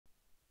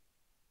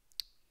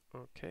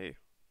Okay,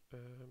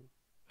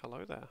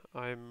 hello there.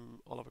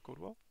 I'm Oliver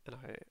Caldwell, and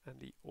I am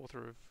the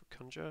author of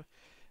Conjure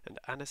and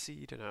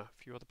Aniseed and a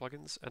few other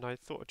plugins. And I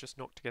thought I'd just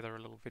knock together a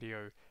little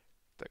video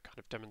that kind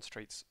of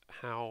demonstrates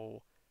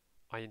how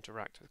I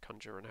interact with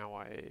Conjure and how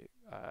I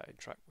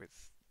interact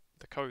with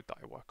the code that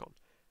I work on.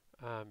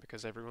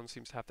 Because everyone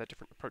seems to have their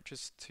different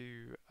approaches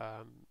to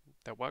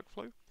their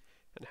workflow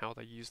and how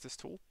they use this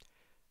tool.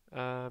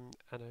 And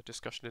a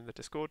discussion in the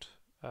Discord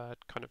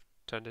kind of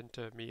turned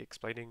into me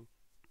explaining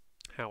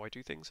how I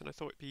do things, and I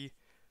thought it'd be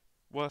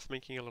worth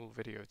making a little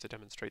video to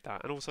demonstrate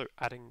that, and also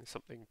adding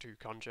something to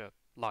Conjure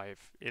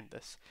live in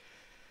this.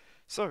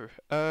 So,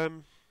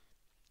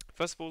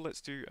 first of all,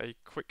 let's do a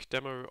quick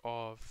demo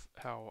of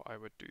how I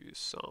would do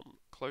some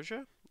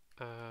Clojure.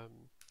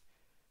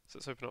 So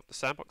let's open up the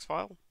sandbox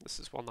file. This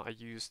is one that I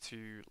use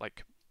to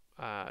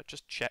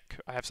just check.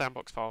 I have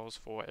sandbox files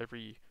for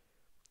every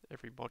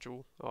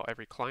module or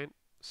every client.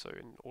 So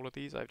in all of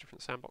these, I have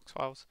different sandbox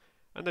files,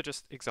 and they're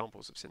just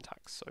examples of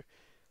syntax. So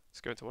let's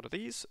go into one of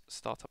these,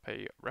 start up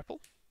a REPL.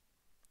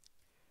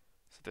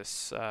 So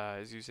this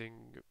is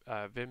using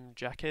Vim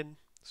jackin.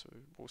 So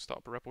we'll start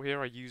up a REPL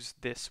here. I use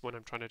this when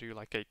I'm trying to do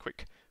like a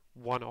quick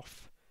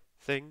one-off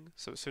thing.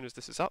 So as soon as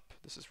this is up,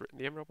 this is written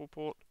the mREPL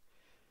port.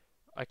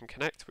 I can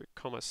connect with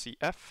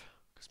CF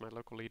because my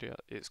local leader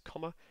is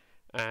comma,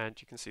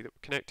 and you can see that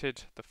we're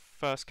connected. The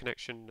first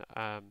connection,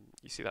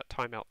 you see that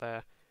timeout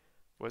there,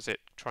 was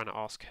it trying to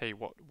ask, hey,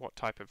 what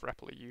type of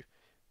REPL are you?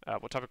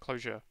 What type of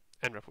Clojure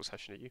nREPL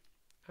session are you?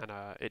 And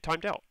it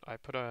timed out. I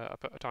put a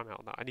timeout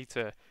on that. I need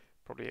to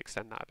probably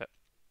extend that a bit,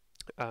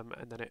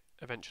 and then it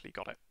eventually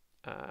got it,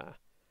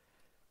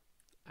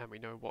 and we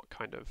know what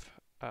kind of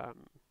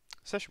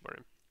session we're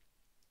in.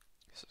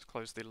 So let's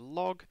close the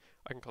log.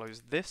 I can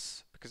close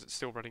this because it's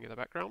still running in the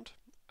background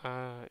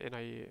in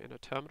a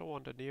terminal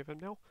under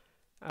Neovim now,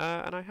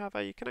 and I have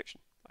a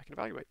connection. I can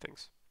evaluate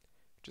things,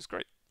 which is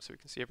great. So we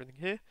can see everything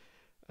here,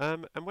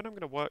 and when I'm going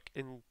to work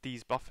in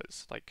these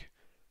buffers, like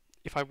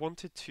if I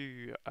wanted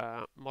to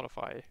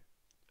modify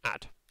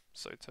add,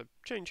 so to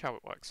change how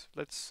it works,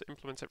 let's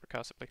implement it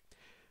recursively.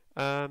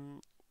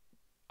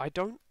 I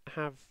don't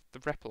have the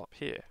REPL up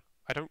here.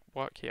 I don't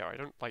work here. I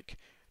don't like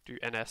do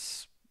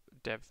ns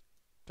dev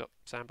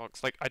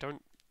sandbox. Like I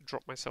don't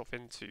drop myself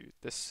into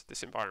this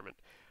environment.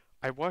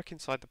 I work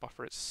inside the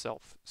buffer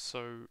itself.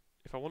 So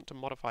if I want to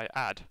modify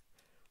add,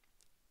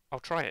 I'll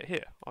try it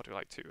here. I'll do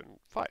like 2 and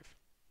 5.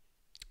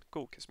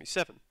 Cool, gives me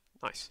 7.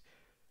 Nice.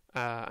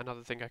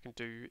 Another thing I can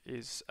do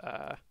is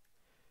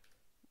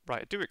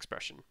write a do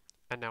expression,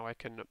 and now I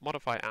can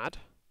modify add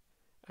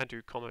and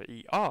do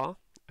er,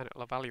 and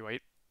it'll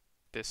evaluate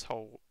this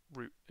whole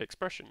root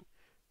expression,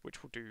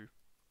 which will do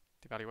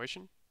the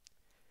evaluation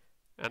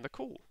and the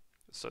call.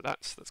 So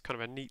that's kind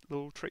of a neat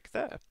little trick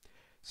there.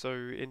 So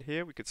in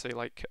here we could say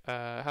like,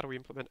 how do we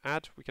implement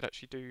add? We could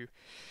actually do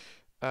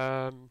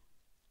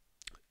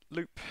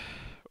loop.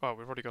 Well,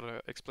 we've already got an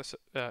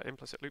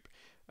implicit loop.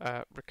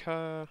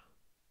 Recur.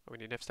 Oh, we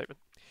need an if statement.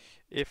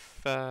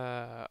 If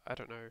I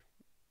don't know,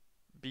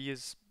 b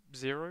is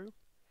 0,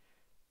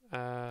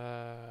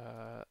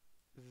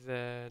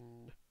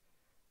 then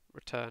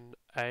return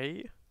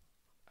a.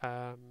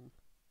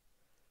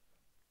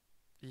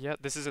 Yeah,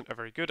 this isn't a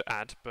very good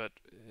add, but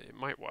it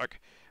might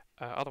work.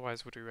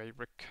 Otherwise, we'll do a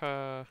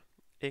recur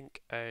inc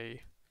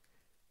a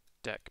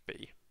dec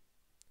b.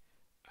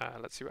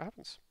 Let's see what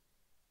happens.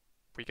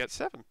 We get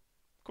 7.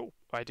 Cool.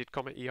 I did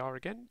er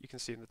again. You can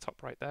see in the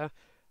top right there,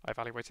 I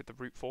evaluated the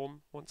root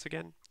form once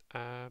again,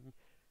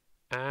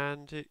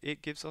 and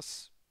it gives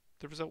us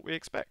the result we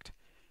expect.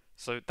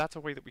 So that's a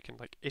way that we can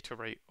like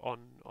iterate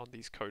on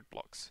these code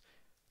blocks.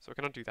 So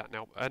we're going to do that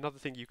now. Another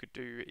thing you could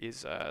do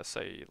is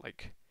say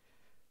like,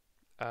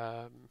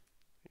 let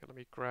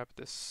me grab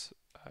this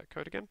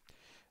code again.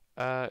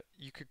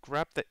 You could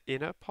grab the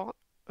inner part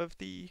of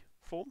the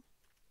form,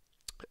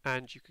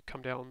 and you could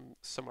come down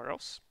somewhere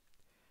else,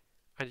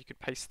 and you could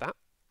paste that,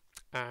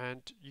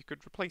 and you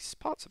could replace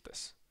parts of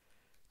this.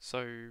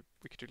 So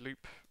we could do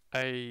loop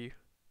a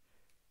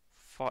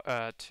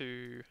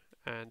 2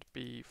 and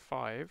b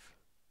 5,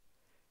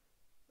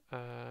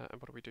 and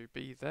what do we do?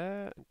 B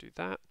there and do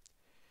that,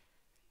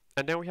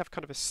 and now we have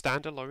kind of a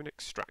standalone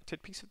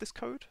extracted piece of this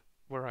code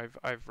where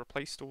I've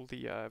replaced all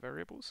the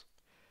variables,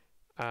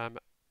 and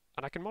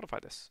I can modify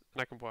this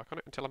and I can work on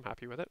it until I'm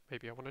happy with it.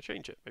 Maybe I want to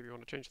change it. Maybe I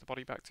want to change the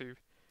body back to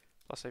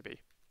plus AB.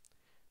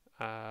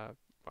 I'd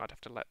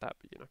have to let that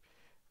be,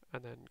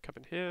 and then come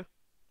in here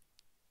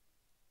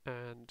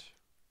and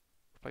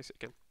replace it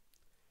again.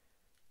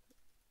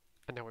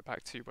 And now we're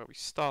back to where we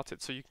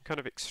started. So you can kind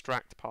of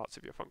extract parts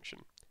of your function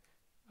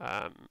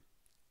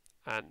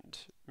and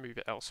move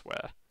it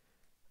elsewhere.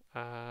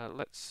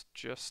 Let's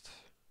just...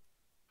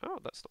 Oh,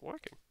 that's not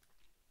working.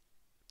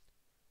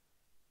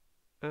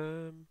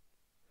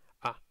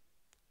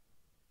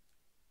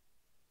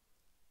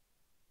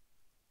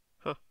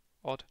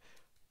 Odd.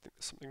 I think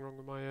there's something wrong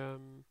with my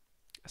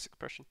S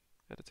expression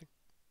editing.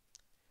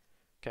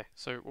 Okay,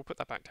 so we'll put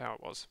that back to how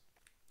it was.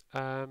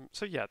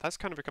 So yeah, that's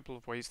kind of a couple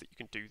of ways that you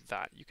can do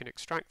that. You can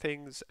extract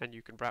things and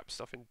you can wrap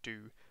stuff in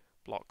do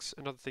blocks.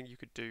 Another thing you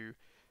could do,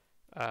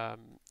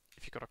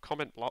 if you've got a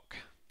comment block,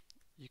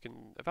 you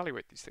can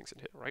evaluate these things in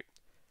here, right?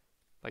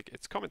 Like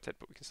it's commented,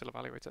 but we can still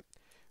evaluate it.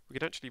 We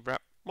can actually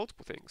wrap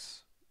multiple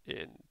things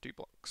in do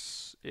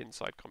blocks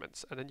inside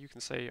comments, and then you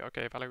can say,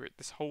 okay, evaluate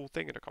this whole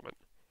thing in a comment.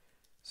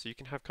 So you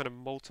can have kind of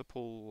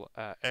multiple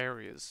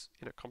areas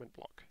in a comment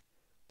block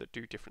that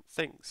do different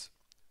things,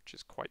 which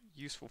is quite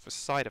useful for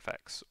side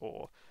effects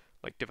or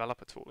like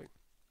developer tooling,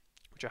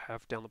 which I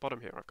have down the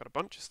bottom here. I've got a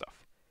bunch of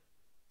stuff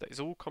that is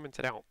all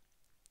commented out,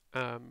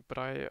 but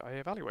I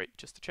evaluate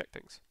just to check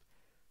things.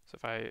 So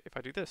if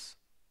I do this,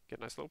 get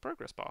a nice little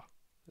progress bar.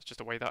 It's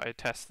just a way that I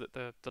test that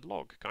the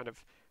log kind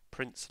of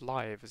prints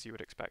live as you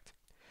would expect.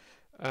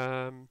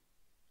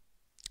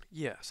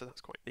 Yeah, so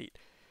that's quite neat.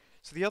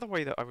 So the other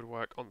way that I would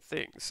work on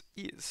things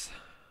is,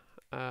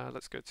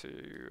 let's go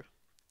to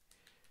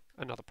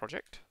another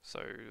project,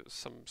 so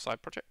some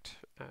side project,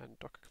 and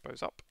Docker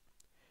Compose up.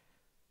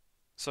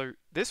 So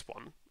this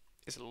one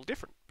is a little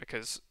different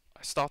because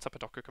I start up a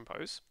Docker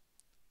Compose,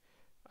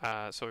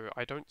 so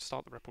I don't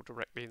start the REPL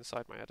directly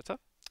inside my editor.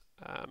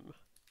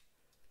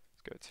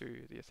 Let's go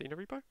to the Athena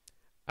repo.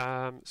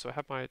 So I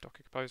have my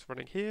Docker Compose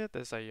running here.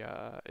 There's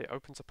it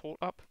opens a port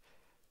up,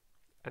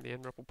 and the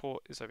nREPL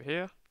port is over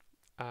here.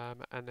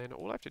 And then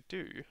all I have to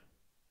do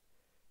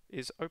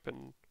is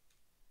open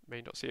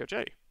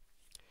main.coj.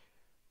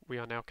 We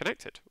are now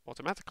connected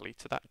automatically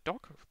to that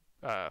Docker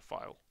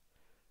file.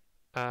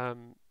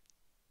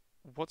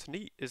 What's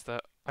neat is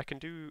that I can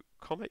do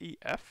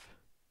 "-ef,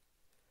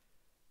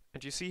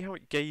 and you see how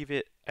it gave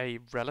it a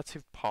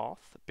relative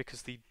path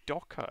because the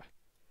Docker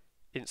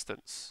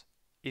instance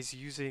is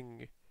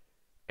using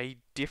a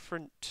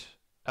different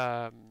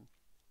file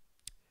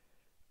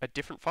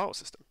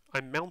system.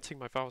 I'm mounting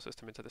my file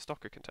system into this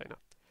Docker container.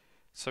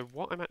 So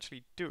what I'm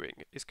actually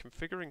doing is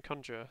configuring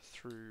Conjure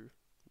through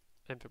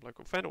npm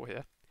local fennel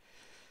here.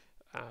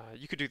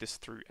 You could do this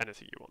through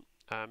anything you want,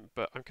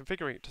 but I'm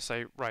configuring it to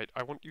say, right,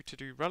 I want you to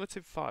do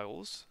relative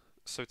files,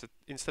 so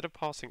instead of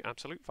passing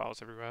absolute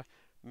files everywhere,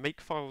 make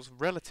files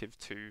relative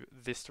to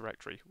this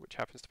directory, which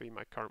happens to be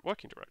my current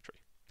working directory.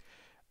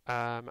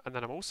 And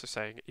then I'm also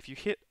saying,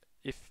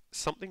 if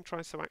something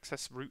tries to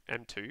access root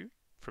m2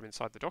 from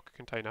inside the Docker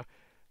container,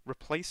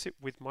 replace it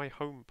with my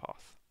home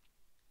path,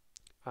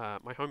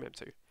 my home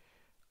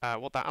m2.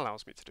 What that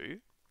allows me to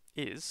do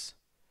is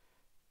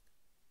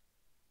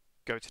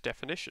go to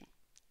definition,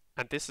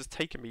 and this has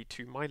taken me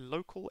to my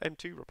local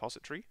m2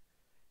 repository,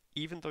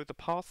 even though the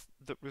path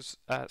that was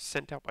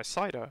sent out by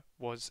Cider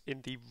was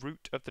in the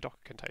root of the Docker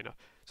container.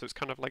 So it's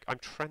kind of like I'm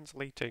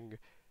translating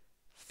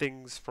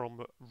things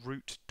from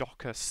root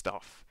Docker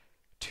stuff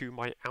to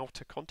my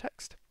outer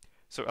context.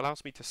 So it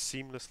allows me to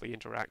seamlessly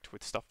interact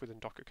with stuff within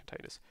Docker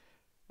containers.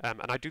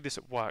 And I do this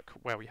at work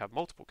where we have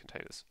multiple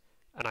containers,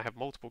 and I have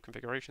multiple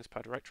configurations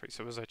per directory.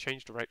 So as I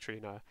change directory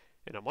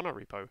in a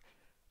monorepo,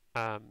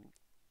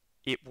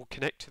 it will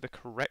connect to the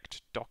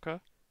correct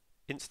Docker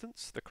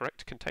instance, the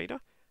correct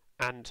container,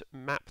 and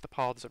map the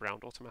paths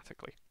around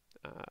automatically,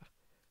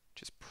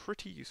 which is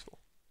pretty useful.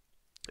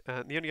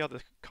 And the only other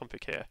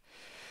config here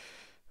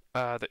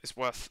that is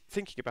worth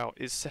thinking about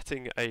is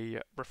setting a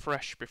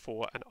refresh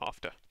before and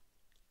after.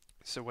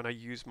 So when I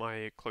use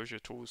my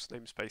Clojure tools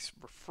namespace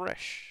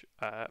refresh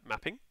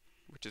mapping,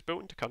 which is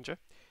built into Conjure,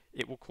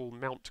 it will call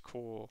mount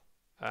core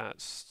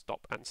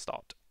stop and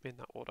start in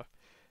that order.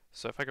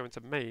 So if I go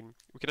into main,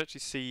 we can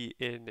actually see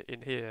in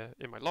here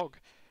in my log,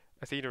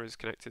 Athena is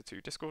connected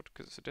to Discord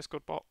because it's a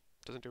Discord bot.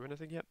 Doesn't do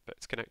anything yet, but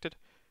it's connected,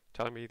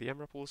 telling me the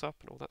nREPL is up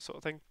and all that sort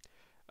of thing.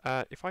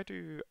 If I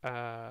do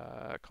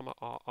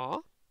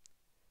 "RR",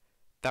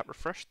 that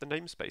refreshed the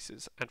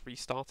namespaces and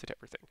restarted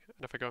everything.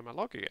 And if I go in my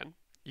log again,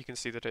 you can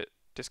see that it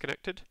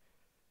disconnected,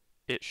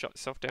 it shut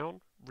itself down,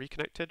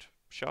 reconnected,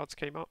 shards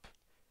came up,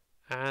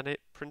 and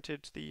it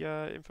printed the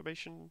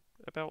information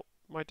about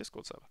my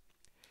Discord server.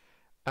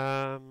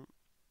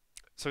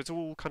 So it's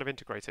all kind of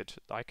integrated.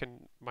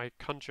 My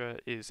Conjure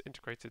is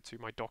integrated to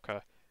my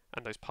Docker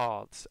and those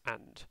paths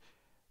and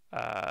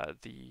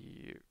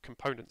the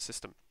component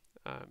system.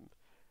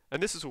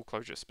 And this is all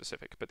Clojure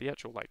specific, but the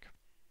actual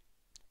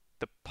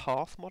the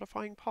path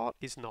modifying part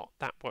is not.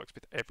 That works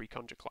with every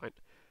Conjure client.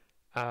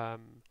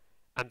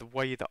 And the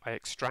way that I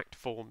extract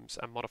forms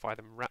and modify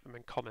them, wrap them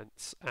in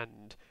comments,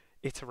 and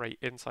iterate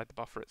inside the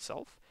buffer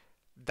itself,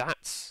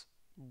 that's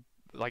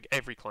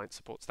every client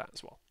supports that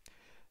as well.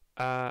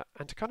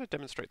 And to kind of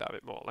demonstrate that a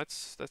bit more,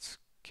 let's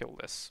kill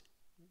this.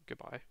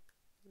 Goodbye.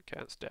 Okay,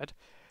 that's dead.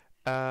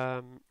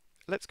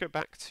 Let's go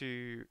back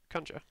to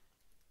Conjure,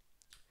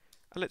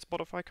 and let's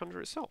modify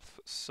Conjure itself.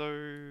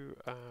 So,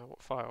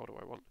 what file do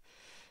I want?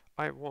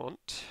 I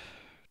want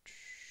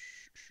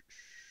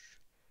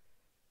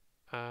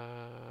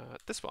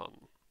this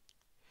one.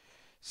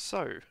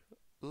 So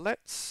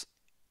let's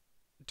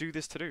do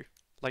this to do.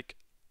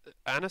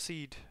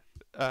 Aniseed,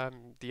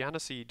 the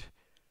Aniseed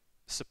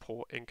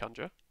support in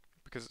Conjure,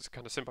 because it's a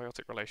kind of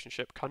symbiotic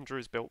relationship. Conjure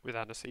is built with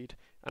Aniseed,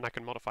 and I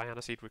can modify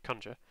Aniseed with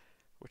Conjure,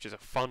 which is a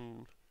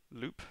fun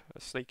loop, a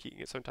snake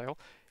eating its own tail.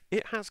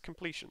 it has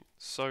completion.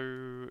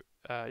 So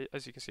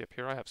as you can see up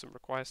here, I have some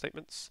require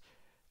statements.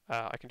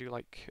 I can do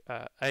like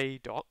a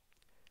dot,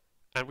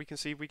 and we can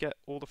see we get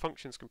all the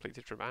functions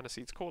completed from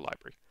Aniseed's core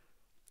library.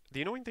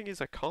 The annoying thing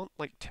is I can't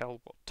like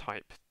tell what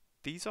type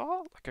these are.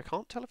 Like I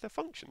can't tell if they're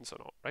functions or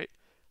not, right?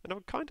 And I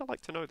would kind of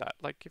like to know that.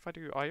 Like if I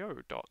do io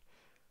dot,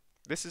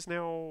 this is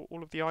now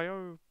all of the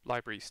io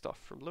library stuff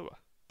from Lua.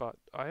 But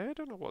I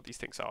don't know what these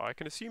things are. I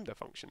can assume they're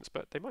functions,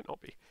 but they might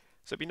not be.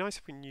 So it'd be nice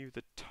if we knew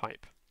the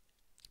type.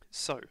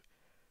 So,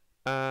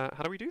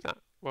 how do we do that?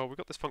 Well, we've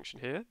got this function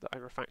here that I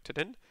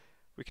refactored in.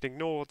 We can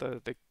ignore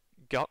the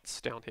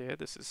guts down here.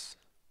 This is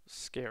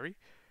scary.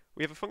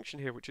 We have a function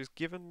here which is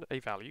given a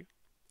value,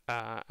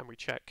 and we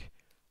check,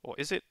 or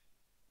is it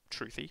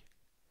truthy?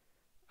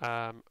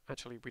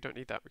 Actually, we don't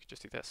need that. We can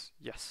just do this.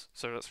 Yes.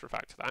 So let's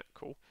refactor that.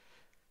 Cool.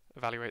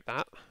 Evaluate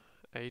that.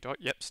 A dot.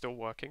 Yep, still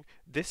working.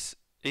 This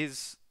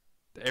is,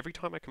 every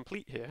time I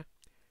complete here,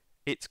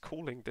 it's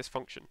calling this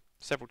function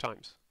several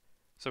times.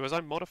 So as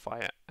I modify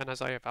it and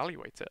as I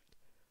evaluate it,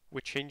 we're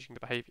changing the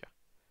behavior.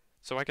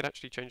 So I could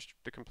actually change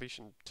the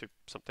completion to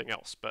something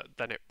else, but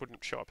then it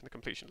wouldn't show up in the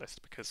completion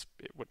list because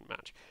it wouldn't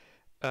match.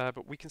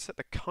 But we can set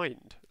the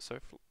kind. So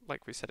if,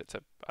 like we set it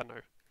to, I don't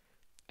know,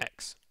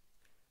 X.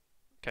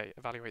 Okay,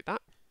 evaluate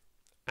that.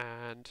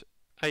 And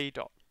A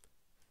dot.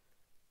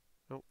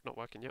 Oh, not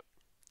working yet.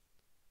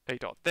 A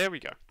dot. There we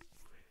go.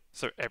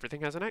 So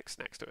everything has an X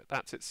next to it.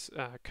 That's its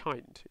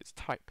kind, its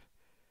type.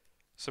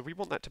 So we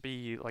want that to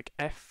be like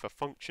F for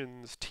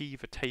functions, T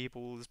for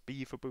tables,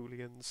 B for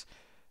booleans,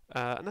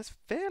 and that's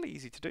fairly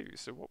easy to do.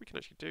 So what we can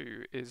actually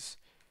do is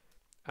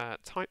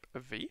type a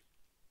V,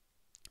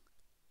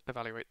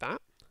 evaluate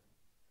that.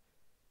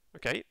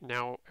 Okay,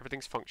 now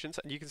everything's functions,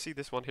 and you can see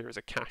this one here is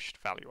a cached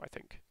value, I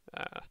think.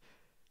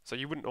 So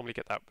you wouldn't normally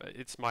get that, but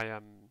it's my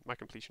my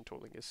completion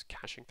tooling is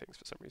caching things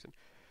for some reason.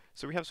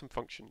 So we have some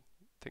function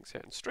things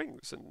here and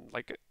strings, and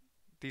like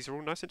these are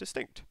all nice and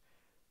distinct.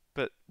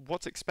 But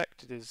what's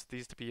expected is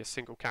these to be a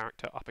single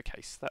character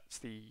uppercase. That's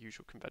the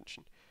usual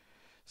convention.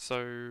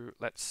 So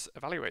let's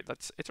evaluate,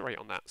 let's iterate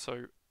on that.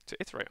 So to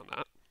iterate on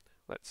that,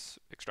 let's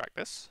extract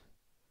this,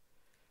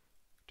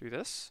 do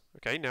this.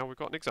 Okay, now we've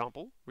got an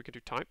example. We can do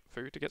type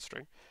foo to get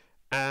string,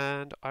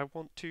 and I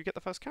want to get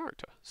the first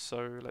character.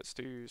 So let's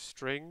do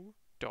string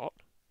dot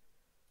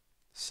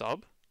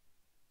sub,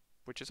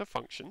 which is a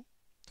function.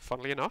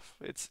 Funnily enough,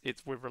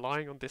 we're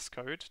relying on this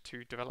code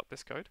to develop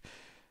this code.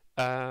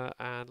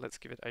 And let's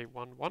give it a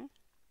 1-1.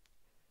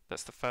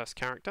 That's the first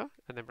character,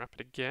 and then wrap it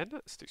again.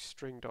 Let's do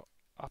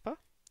string.upper.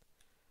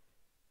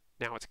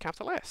 Now it's a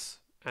capital S,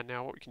 and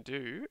now what we can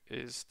do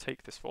is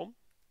take this form,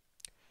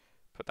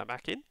 put that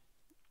back in,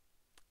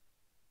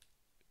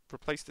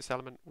 replace this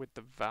element with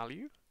the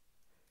value.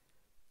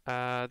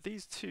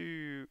 These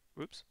two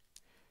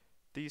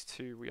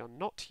we are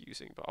not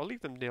using, but I'll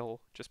leave them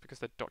nil just because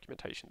they're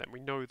documentation. Then we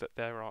know that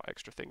there are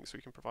extra things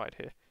we can provide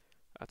here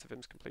to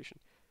Vim's completion.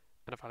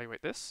 And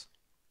evaluate this,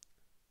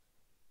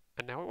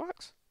 and now it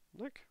works.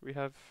 Look, we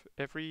have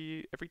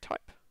every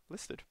type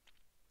listed.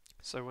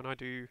 So when I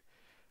do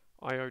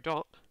io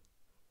dot,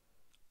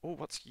 oh,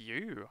 what's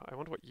U? I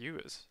wonder what U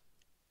is.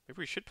 Maybe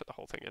we should put the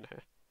whole thing in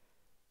here.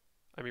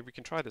 I mean, we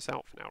can try this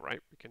out for now, right?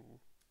 We can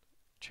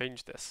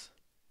change this.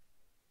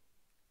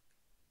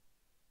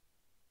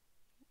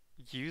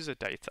 User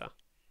data.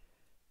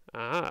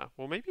 Ah,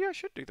 well maybe I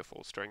should do the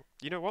full string.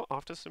 You know what?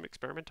 After some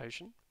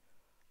experimentation,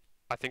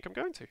 I think I'm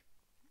going to.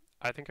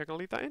 I think I'm going to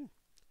leave that in.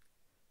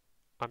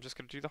 I'm just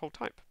going to do the whole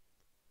type.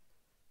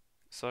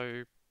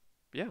 So,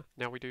 yeah,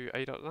 now we do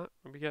a dot that,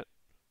 and we get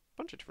a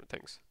bunch of different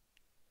things.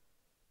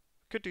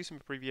 Could do some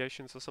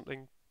abbreviations or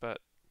something, but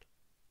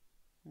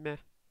meh.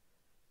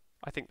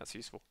 I think that's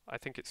useful. I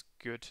think it's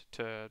good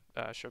to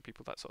show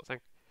people that sort of thing,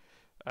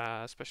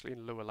 especially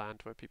in Lua land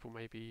where people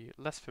may be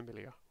less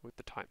familiar with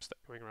the types that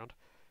are going around.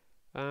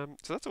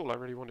 So that's all I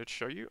really wanted to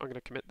show you. I'm going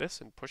to commit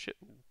this and push it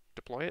and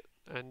deploy it,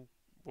 and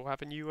we'll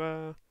have a new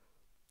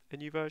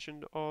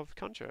version of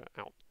Conjure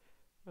out.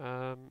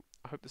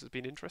 I hope this has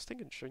been interesting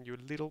and shown you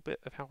a little bit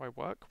of how I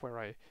work, where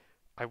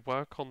I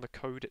work on the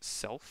code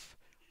itself.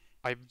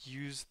 I've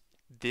used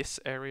this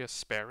area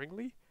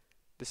sparingly.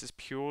 This is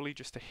purely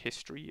just a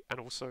history and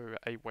also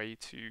a way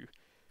to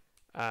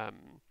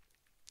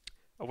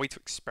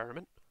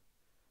experiment.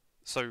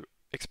 So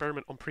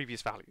experiment on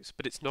previous values,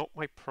 but it's not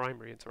my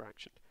primary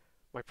interaction.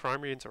 My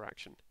primary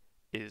interaction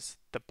is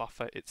the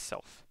buffer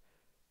itself,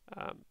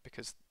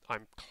 because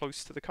I'm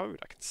close to the code.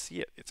 I can see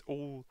it. It's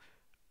all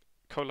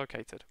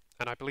co-located,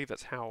 and I believe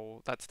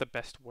that's the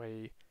best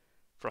way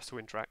for us to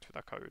interact with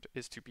our code,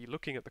 is to be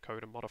looking at the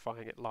code and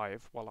modifying it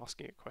live while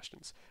asking it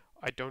questions.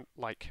 I don't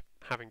like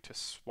having to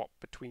swap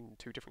between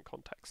two different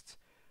contexts,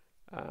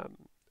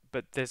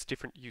 but there's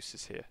different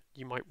uses here.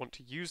 You might want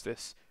to use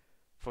this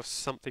for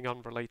something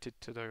unrelated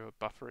to the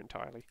buffer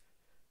entirely.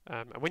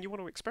 And when you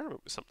want to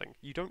experiment with something,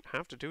 you don't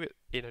have to do it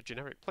in a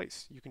generic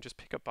place. You can just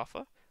pick a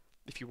buffer.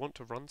 If you want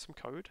to run some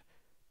code,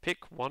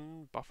 pick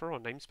one buffer or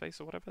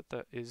namespace or whatever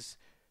that is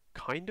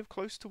kind of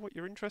close to what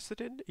you're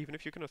interested in. Even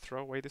if you're going to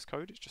throw away this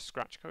code, it's just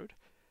scratch code.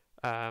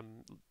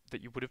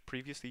 that you would have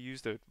previously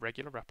used a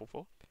regular REPL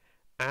for,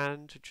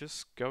 and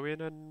just go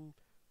in and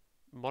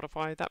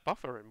modify that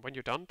buffer, and when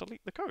you're done,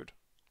 delete the code.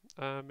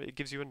 It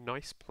gives you a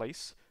nice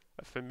place,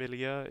 a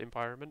familiar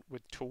environment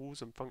with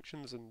tools and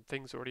functions and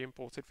things already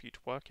imported for you to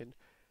work in.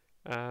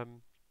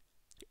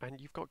 And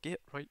you've got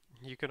Git, right?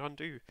 You can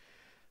undo.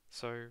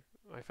 So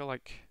I feel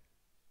like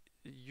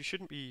you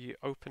shouldn't be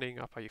opening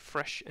up a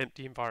fresh,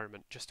 empty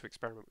environment just to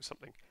experiment with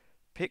something.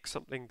 Pick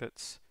something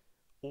that's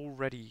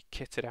already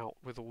kitted out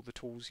with all the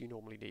tools you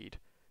normally need.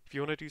 If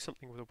you want to do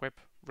something with a web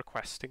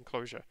request in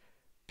Clojure,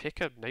 pick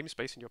a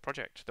namespace in your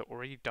project that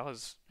already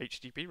does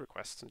HTTP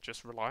requests and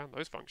just rely on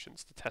those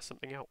functions to test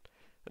something out,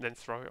 and then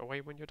throw it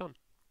away when you're done.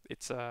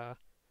 It's a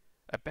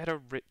better,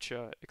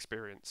 richer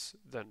experience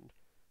than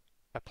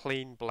a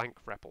plain blank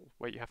REPL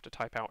where you have to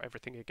type out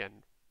everything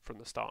again from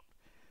the start.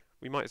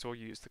 We might as well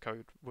use the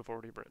code we've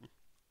already written.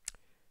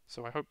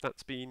 So I hope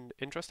that's been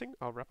interesting.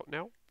 I'll wrap up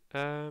now.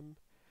 And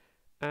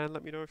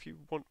let me know if you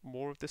want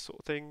more of this sort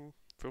of thing.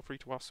 Feel free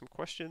to ask some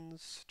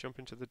questions, jump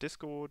into the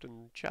Discord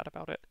and chat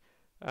about it.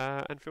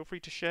 And feel free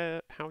to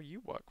share how you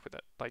work with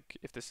it. Like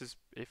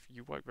if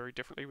you work very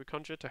differently with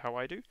Conjure to how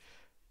I do,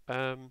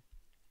 I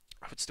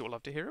would still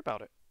love to hear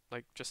about it.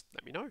 Like, just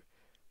let me know.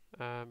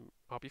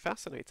 I'll be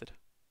fascinated.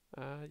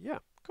 Yeah,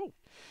 cool.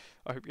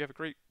 I hope you have a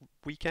great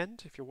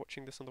weekend. If you're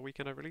watching this on the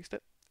weekend I released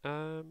it,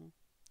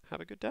 have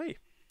a good day.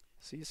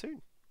 See you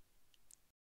soon.